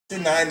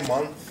9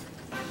 month.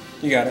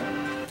 You got it.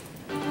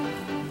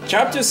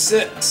 Chapter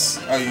 6.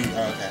 Oh,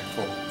 okay,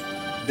 cool.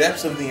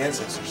 Depths of the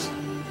Ancestors.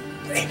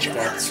 Ancient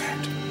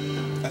artifact.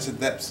 I said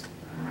depths.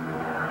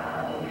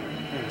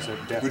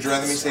 Would you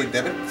rather me say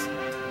debit?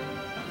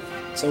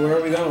 So where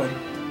are we going?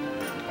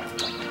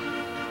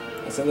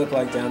 What's it look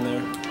like down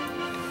there?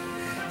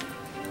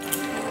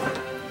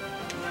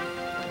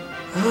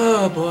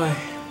 Oh boy.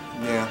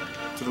 Yeah,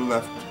 to the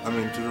left. I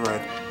mean, to the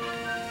right.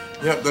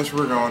 Yep, that's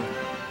where we're going.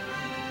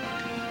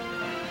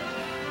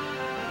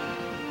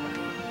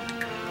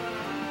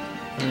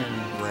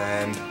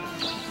 Rand.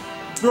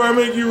 Do I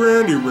make you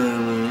Randy,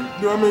 Randy?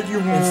 Do I make you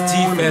Its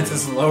defense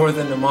is lower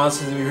than the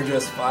monsters we were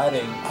just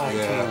fighting. I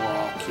can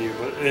rock you,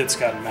 but it's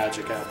got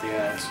magic out the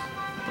ass.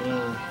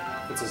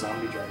 It's a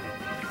zombie dragon.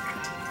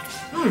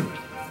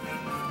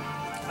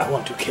 I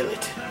want to kill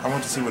it. I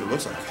want to see what it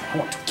looks like. I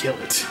want to kill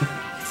it.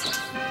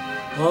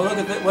 Well, look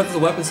at that. What does the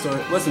weapon store?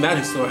 What's the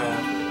magic store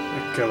have?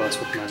 I care less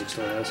what the magic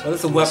store has. What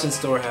does the weapon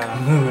store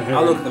have?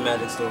 I'll look at the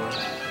magic store.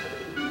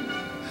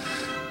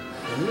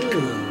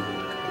 Ooh.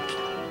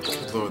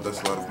 Lord,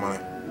 that's a lot of money.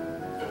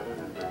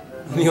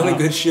 The only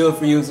good shield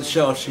for you is a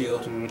shell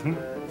shield. So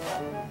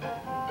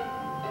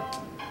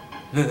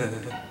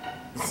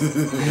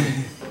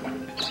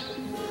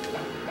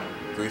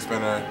you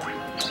spend a...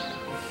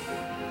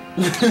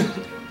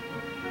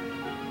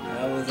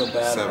 That was a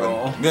bad 7.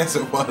 roll. Yes,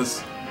 it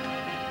was.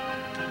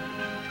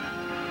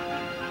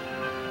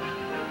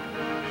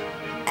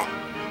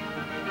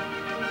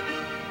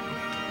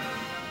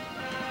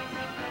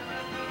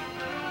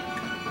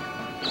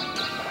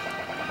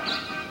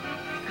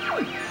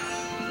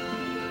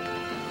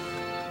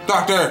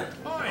 Doctor!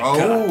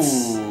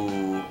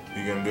 Oh!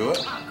 You gonna do it?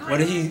 What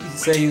did he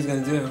say he was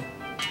gonna do?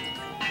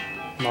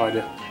 No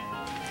idea.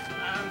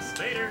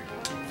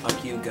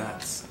 Fuck you,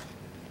 guts.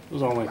 It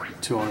was only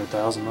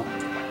 200,000 though.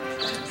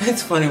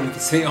 It's funny we can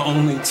say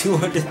only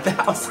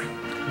 200,000.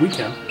 We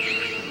can.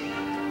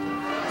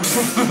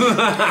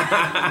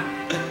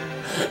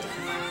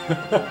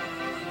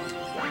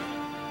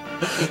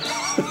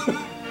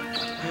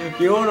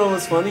 You wanna know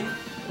what's funny?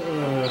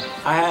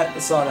 I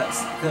saw that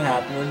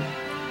happening.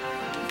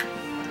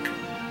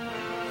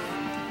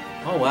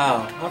 Oh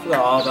wow, I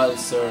forgot all about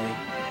this story.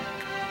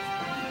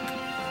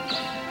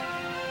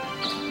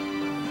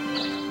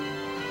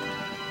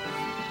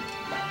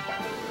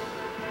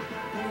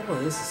 Oh,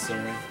 this is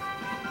Surrey.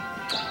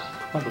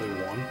 Probably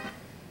 1.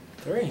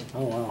 3.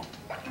 Oh wow.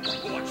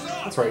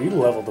 That's right, you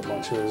leveled a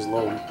bunch of those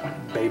little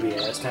baby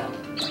ass town.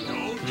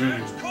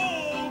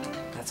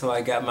 That's why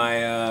I got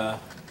my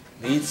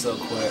lead so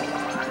quick.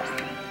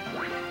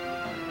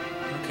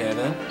 Okay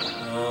then.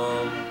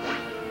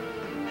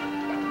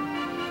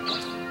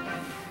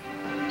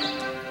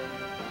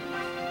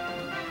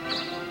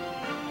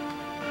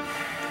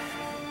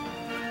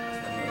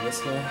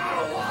 This way?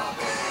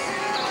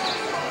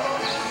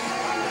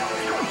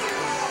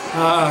 I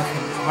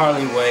can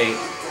hardly wait.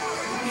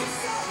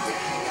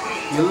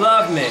 You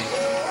love me.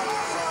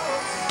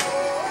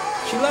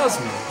 She loves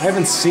me. I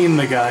haven't seen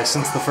the guy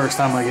since the first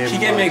time I gave him. She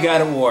gave me a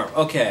guide of warp.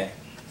 Okay.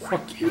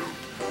 Fuck you.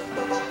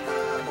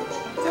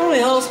 It only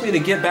helps me to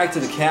get back to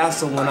the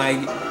castle when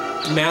I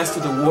master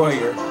the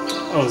warrior.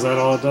 Oh, is that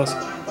all it does?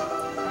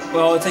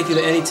 Well, it'll take you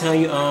to any town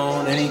you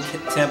own, any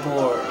temple,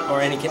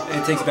 or any...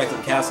 It takes you back to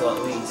the castle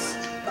at least.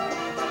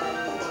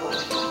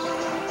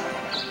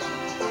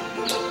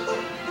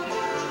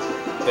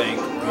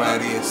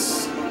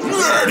 Gladius.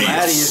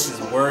 Gladius is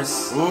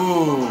worse.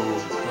 Ooh.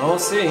 We'll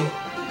see.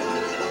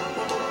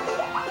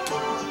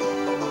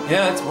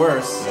 Yeah, it's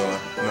worse. Yeah,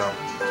 no.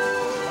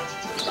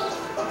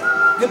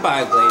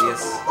 Goodbye,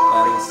 Gladius.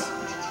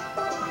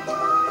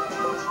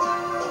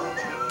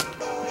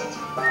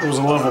 It was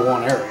a level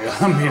 1 area.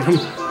 I mean,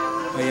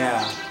 Oh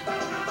yeah.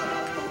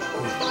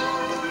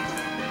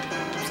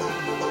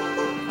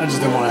 I just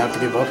didn't want to have to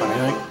give up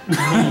anything.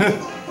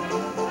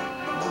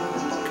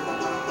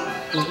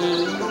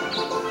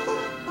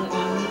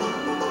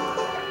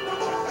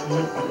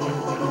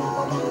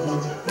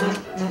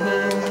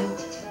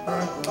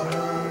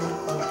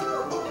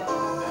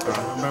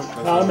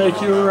 I'll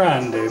make you a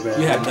Randy,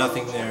 baby. You have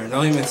nothing there.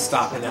 Don't even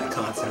stop in that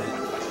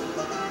continent.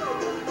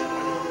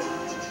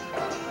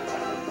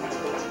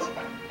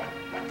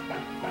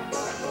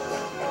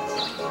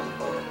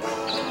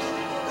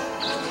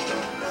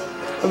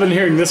 I've been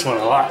hearing this one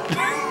a lot.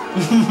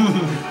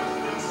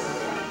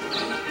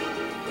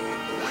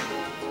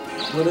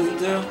 What does it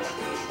do?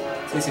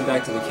 Takes you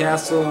back to the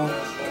castle,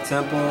 the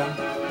temple,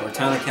 or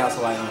town and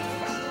castle I own.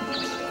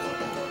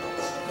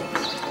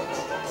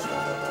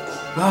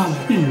 Oh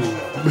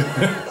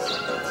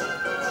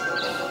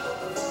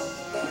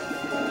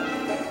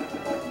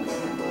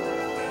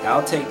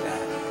I'll take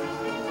that.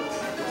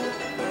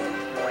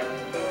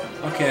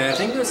 Okay, I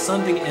think there's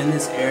something in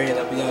this area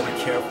that we gotta be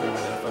careful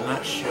with. I'm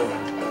not sure.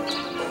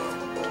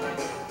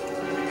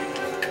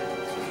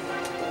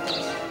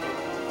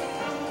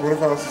 What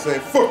if I was to say,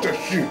 fuck that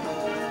shit?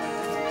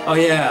 Oh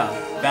yeah,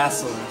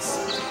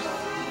 Basilisk.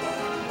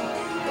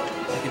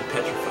 I can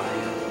petrify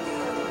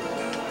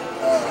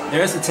you.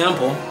 There's the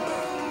temple.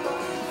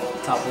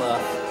 Top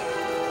left.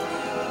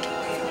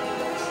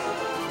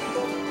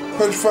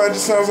 Petrified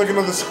just sounds like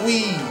another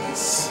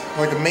squeeze.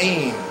 Like a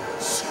main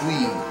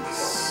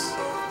squeeze.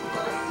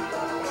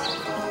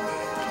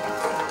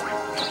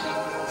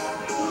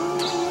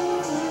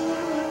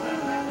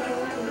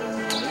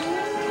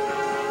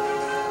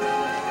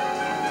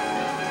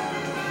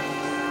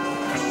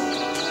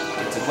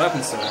 Get to the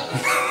weapon store.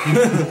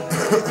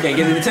 Okay,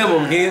 get to the temple.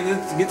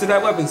 Get to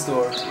that weapon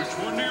store. Which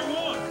one do you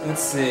want?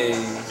 Let's see.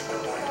 And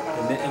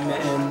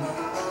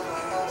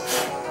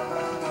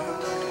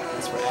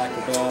that's for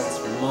acrobats,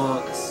 for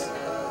monks.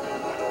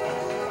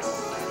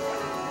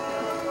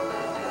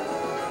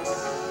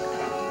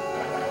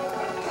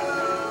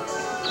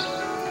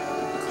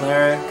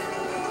 Cleric.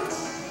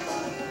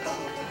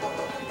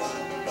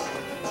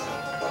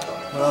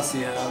 What else do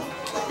you have?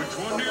 Which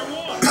one do you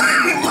want?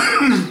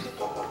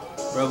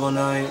 Rebel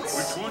Knights.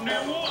 Which one do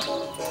you want?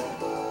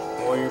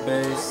 Warrior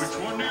Base. Which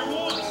one do you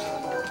want?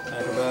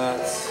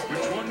 Acrobats.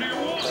 Which one do you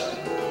want?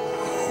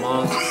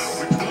 Monks.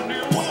 Which one do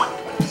you want?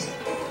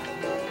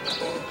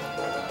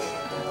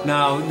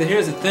 Now,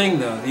 here's the thing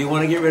though. Do you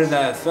want to get rid of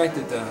that effect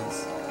it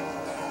does?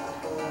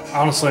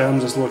 Honestly, I'm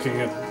just looking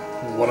at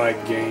what I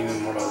gain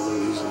and what I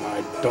lose, and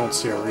I don't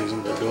see a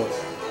reason to do it.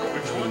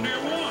 Which one do you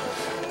want?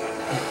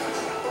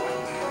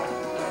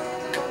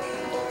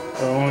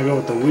 But I want to go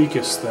with the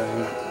weakest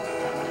thing.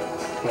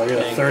 But I get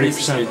a It 30%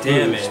 increases your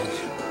damage.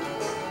 boost.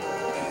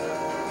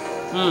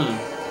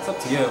 It's up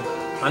to you.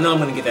 I know I'm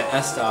gonna get that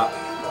S stop.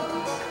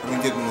 I'm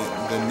getting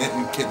the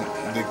knitting kitten,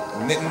 the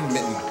knitting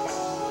mitten.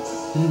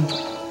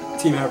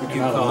 Team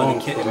Barbecue Not a calling and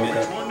monk, kitten but man. okay.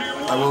 Which one do you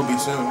want? I will be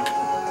soon.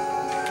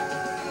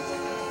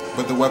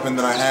 But the weapon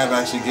that I have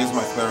actually gives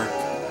my cleric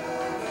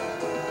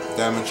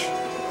damage.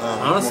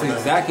 Honestly, more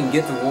Zack can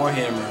get the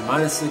Warhammer.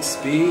 -6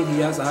 speed. He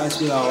has a high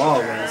speed out of all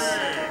of us.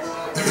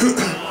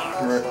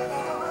 Right.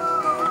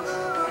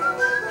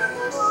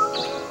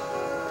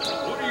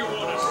 What do you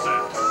want to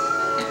set?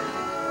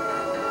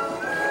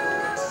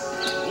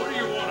 What do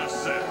you want to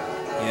set?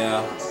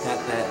 Yeah,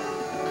 that.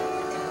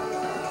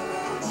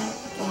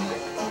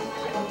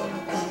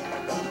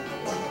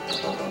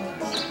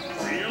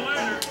 See you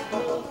later.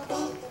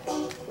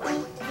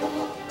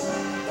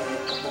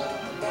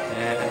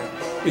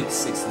 It's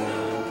 69.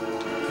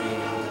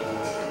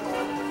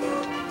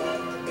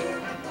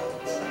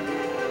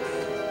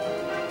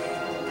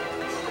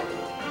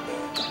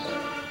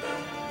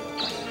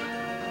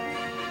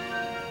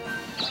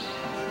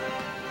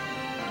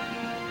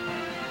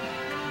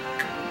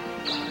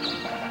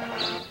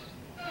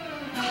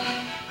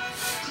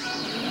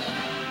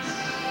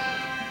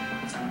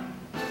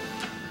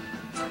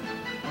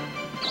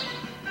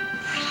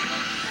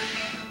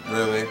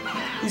 Really?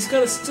 He's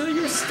gonna steal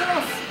your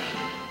stuff.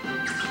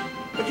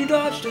 But you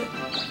dodged it.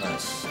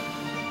 Nice.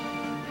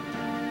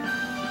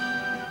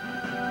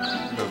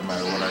 Doesn't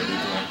matter what I do to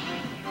him.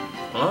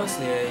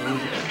 Honestly, you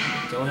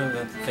don't have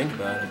to think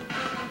about it.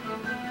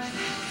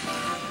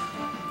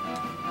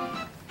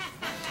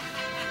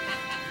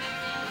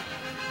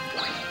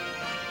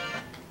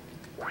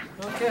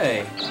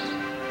 Okay.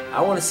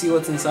 I want to see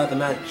what's inside the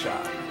magic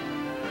shop.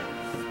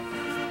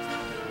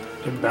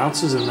 It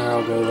bounces in there,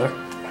 I'll go there.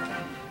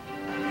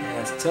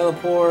 It has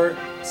teleport,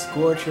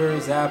 scorcher,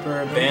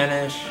 zapper,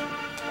 banish,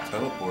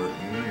 Teleport.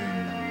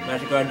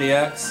 magic guard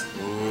DX.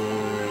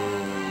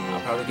 Ooh.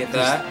 I'll probably get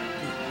that.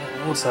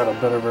 What's that, a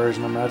better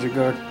version of Magic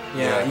Guard?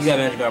 Yeah, Yes. you got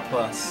magic guard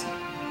plus.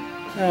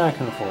 Yeah, I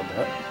can afford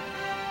that.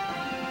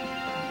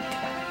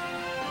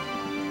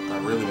 I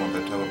really want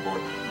that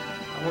teleport.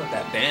 I want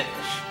that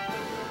banish.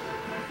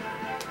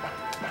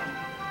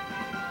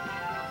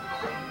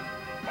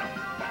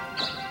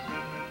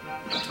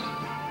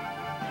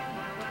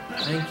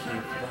 Thank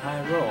you for the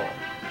high roll.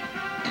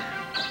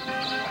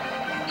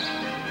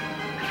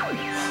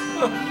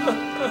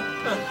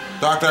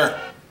 Doctor!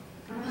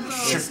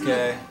 This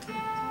guy.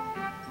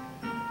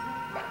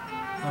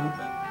 I'm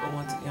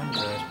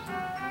good.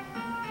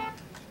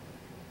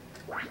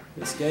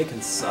 This guy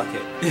can suck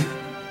it.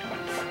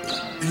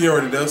 He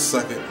already does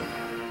suck it.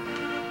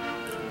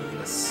 He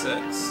need a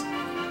 6.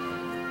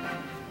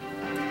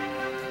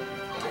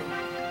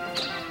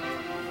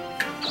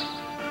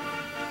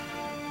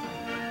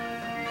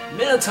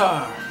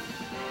 Minotaur!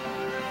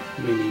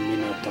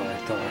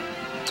 Minotaur.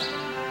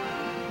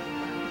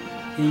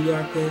 He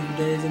are played for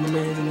days in the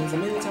maze and there's a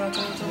Minotaur.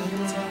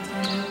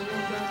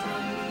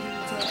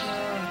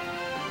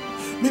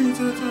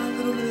 Minotaur time,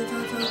 little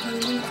Minotaur time, tiny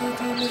Minotaur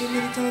time, little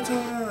Minotaur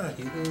time.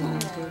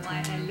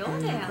 Why, hello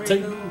there.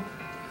 Take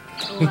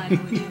What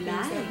would you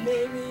like?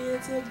 Maybe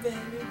it's a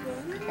baby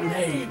brother.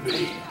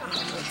 maybe.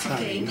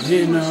 Tiny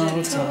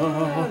Thanks so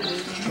much,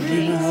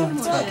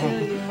 Minotaur.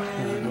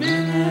 Thanks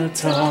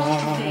Minotaur.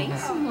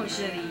 Thanks, mon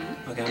chéri.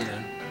 Okay, I'm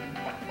done.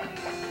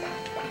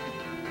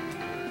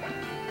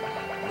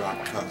 Rock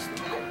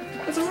custom.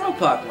 It's a rock,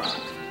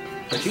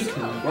 but you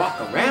can rock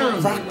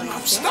around. Rock,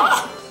 like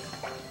stop!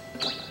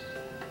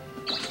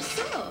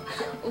 So,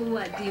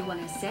 what do you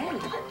want to sell?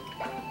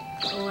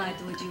 What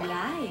would you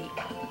like?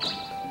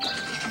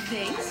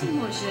 Thanks,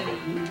 mon chéri.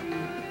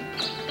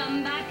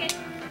 Come back at...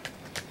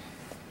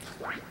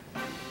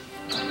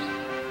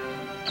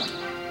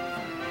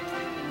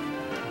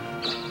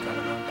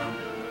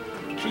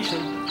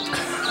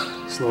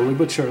 Slowly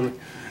but surely.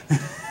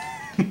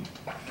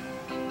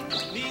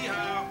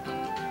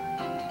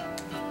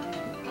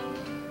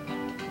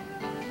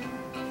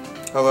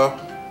 Hello?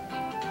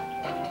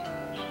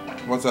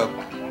 What's up?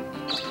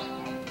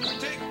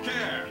 Take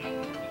care.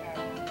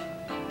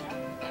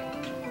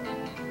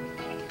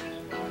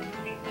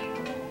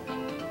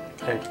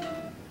 Hey.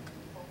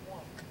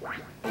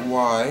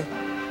 Why?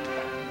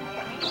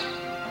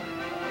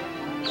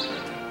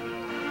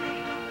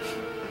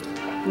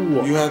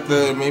 What? You have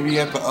to, maybe you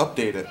have to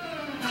update it.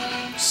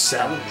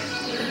 7.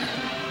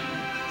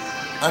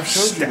 I've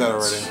showed you that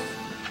already.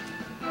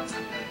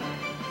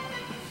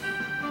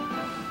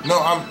 No,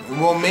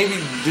 well,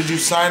 maybe, did you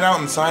sign out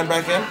and sign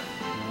back in?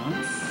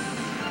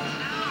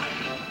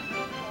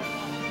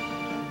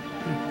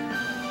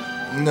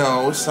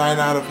 No, sign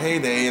out of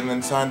Heyday and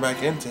then sign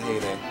back into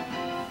Heyday.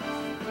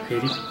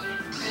 80?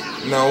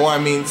 No, I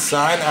mean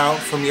sign out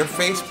from your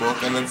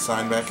Facebook and then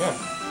sign back in.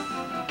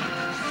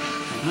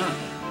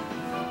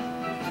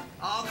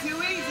 All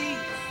too easy.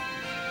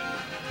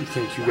 You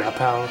think you got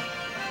power,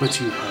 but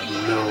you have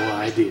no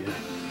idea.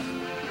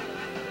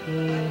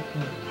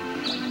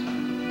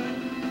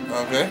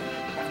 Okay.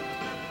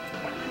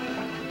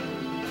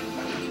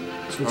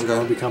 So what you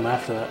want to become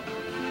after that?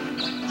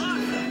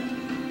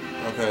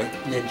 Okay.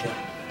 Ninja.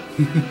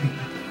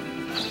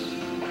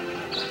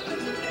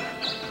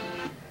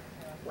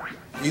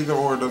 Either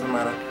or, doesn't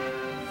matter.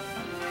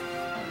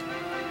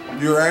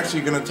 You're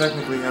actually gonna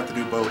technically have to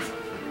do both.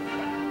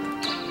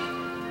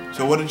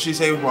 So what did she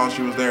say while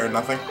she was there?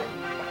 Nothing?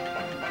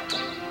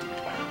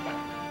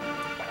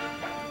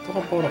 I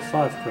thought I bought a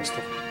 5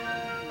 crystal.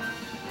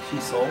 She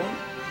sold him?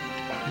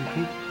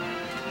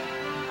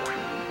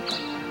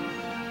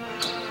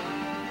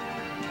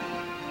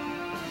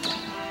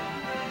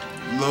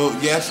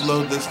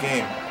 Load this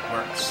game.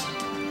 Works.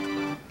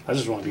 I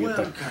just wanted to get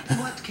Welcome. that.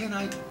 What can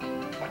I...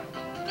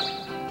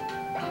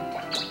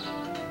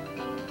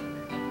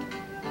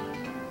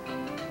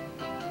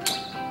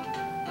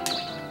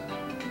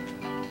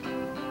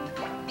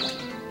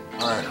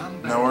 Alright,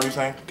 now what are you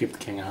saying? Give the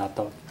king a hot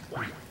dog.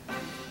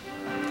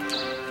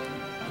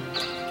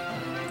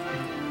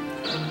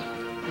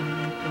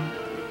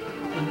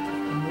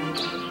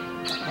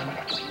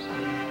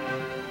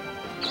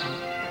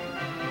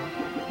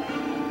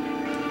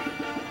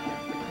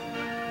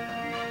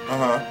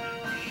 Uh-huh.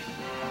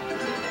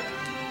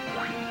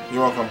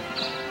 You're welcome.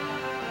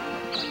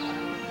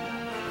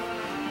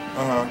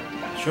 Uh-huh.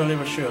 Surely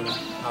but surely,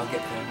 I'll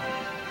get there.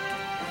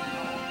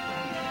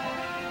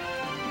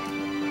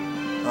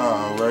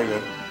 Oh, very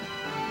good.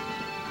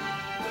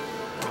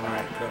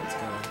 Alright, go, let's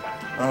go.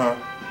 Uh-huh.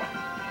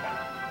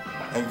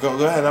 And go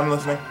ahead, I'm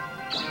listening.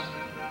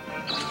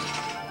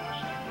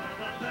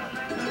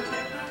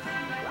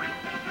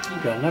 You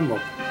got an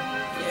emerald.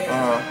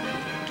 Uh-huh.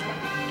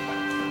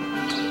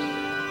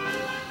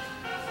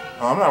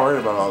 Oh, I'm not worried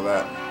about all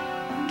that.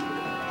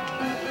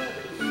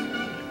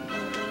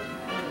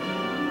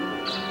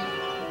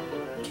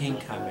 King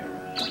Chimera.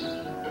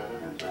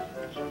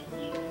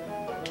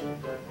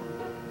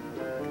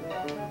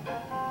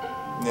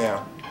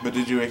 Yeah. But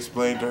did you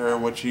explain to her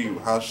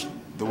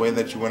the way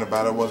that you went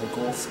about it wasn't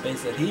cool? The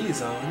space that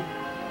he's on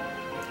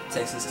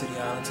takes us to the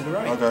island to the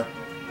right. Okay.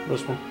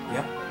 This one.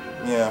 Yep.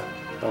 Yeah.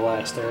 The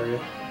last area.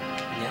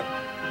 Yep.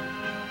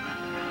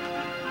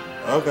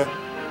 Okay.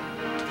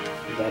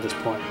 That is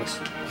pointless.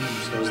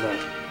 So is that.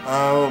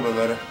 A little bit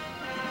later.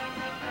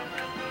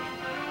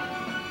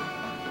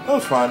 That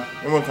was fun.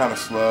 It went kind of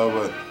slow,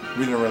 but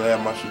we didn't really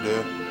have much to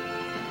do.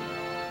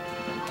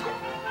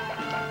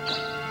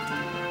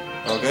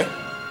 Okay.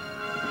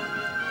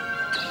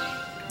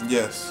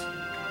 Yes.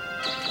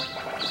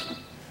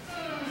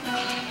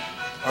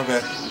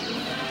 Okay.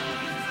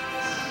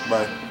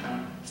 Bye.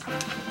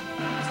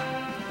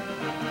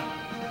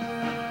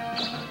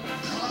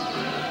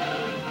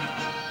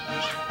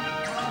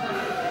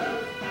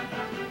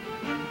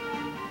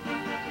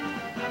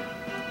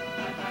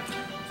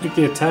 Think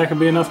the attack would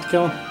be enough to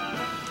kill him?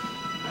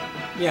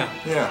 Yeah.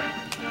 Yeah.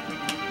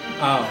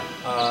 Oh,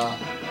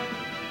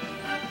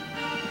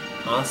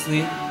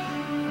 honestly,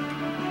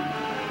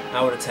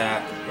 I would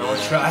attack. I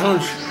would try. I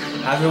don't.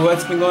 After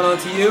what's been going on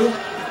to you,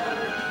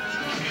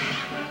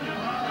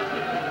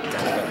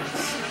 that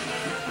hurts.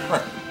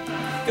 Right.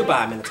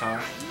 Goodbye,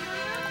 Minotaur.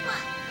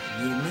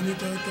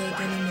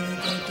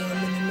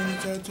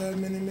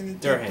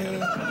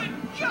 Dirham.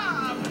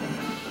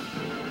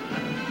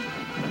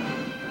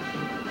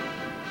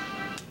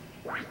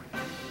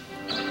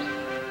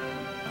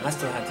 I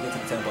still have to get to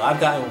the temple. I've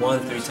gotten 1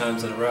 3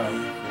 times in a row.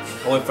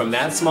 I went from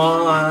that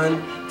small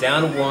line,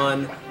 down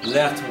 1,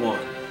 left 1.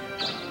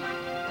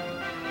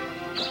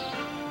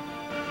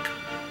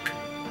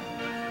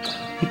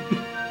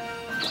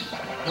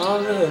 Oh,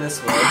 really, this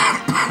way.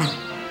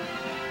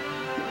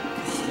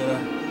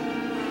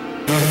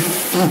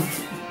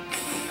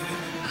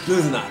 This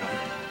is not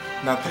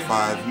hard. Not the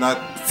 5. Not.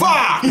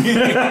 Fuck!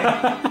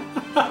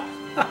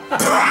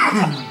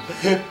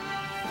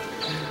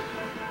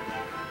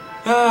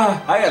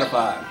 I got a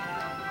 5.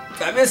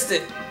 I missed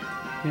it.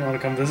 You want to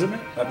come visit me?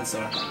 Weapon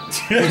store.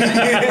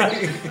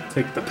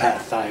 Take the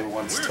path I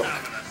once took.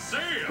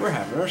 We're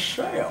having a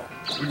sale.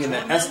 We're getting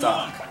that S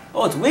stock.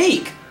 Oh, it's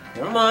weak.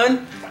 Never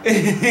mind. I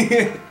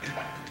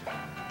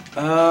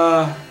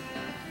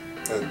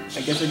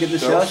guess I get the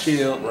shell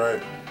shield.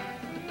 Right.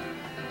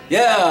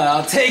 Yeah,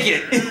 I'll take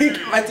it.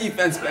 Get my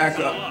defense back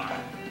up.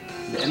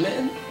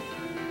 Min?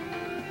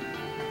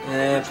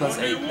 Plus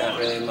 8, not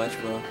really much,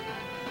 bro.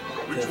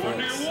 Which one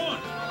do you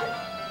want?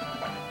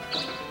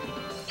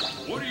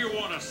 What do you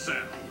want to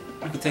sell?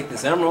 You can take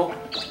this emerald.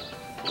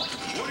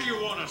 What do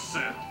you want to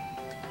sell?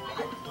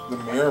 The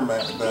mirror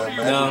magic.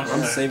 No,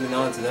 I'm saving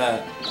on to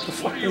that.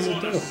 What do you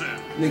want to sell?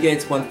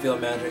 Negates 1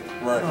 field magic.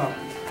 Right.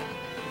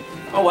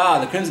 Oh wow,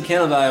 the Crimson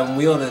Candle that I'm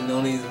wielding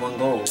only needs 1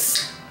 gold.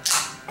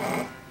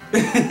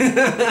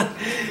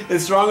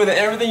 It's stronger than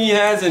everything he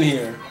has in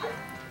here.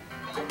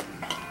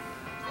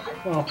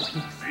 Well,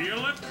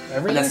 Feel it?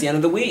 And that's the end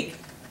of the week.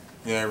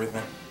 Yeah,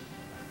 everything.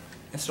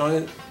 It's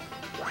stronger.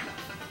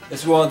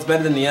 It's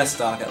better than the S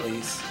stock at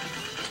least.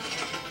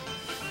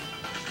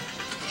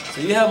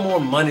 So you have more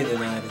money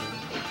than I do.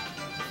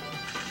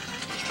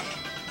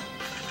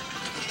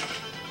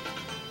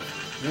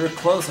 You were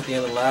close at the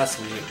end of last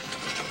week.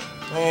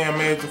 Hey, I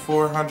made it to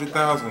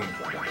 400,000.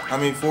 I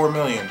mean 4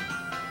 million.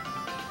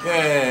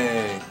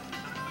 Yay!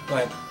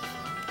 But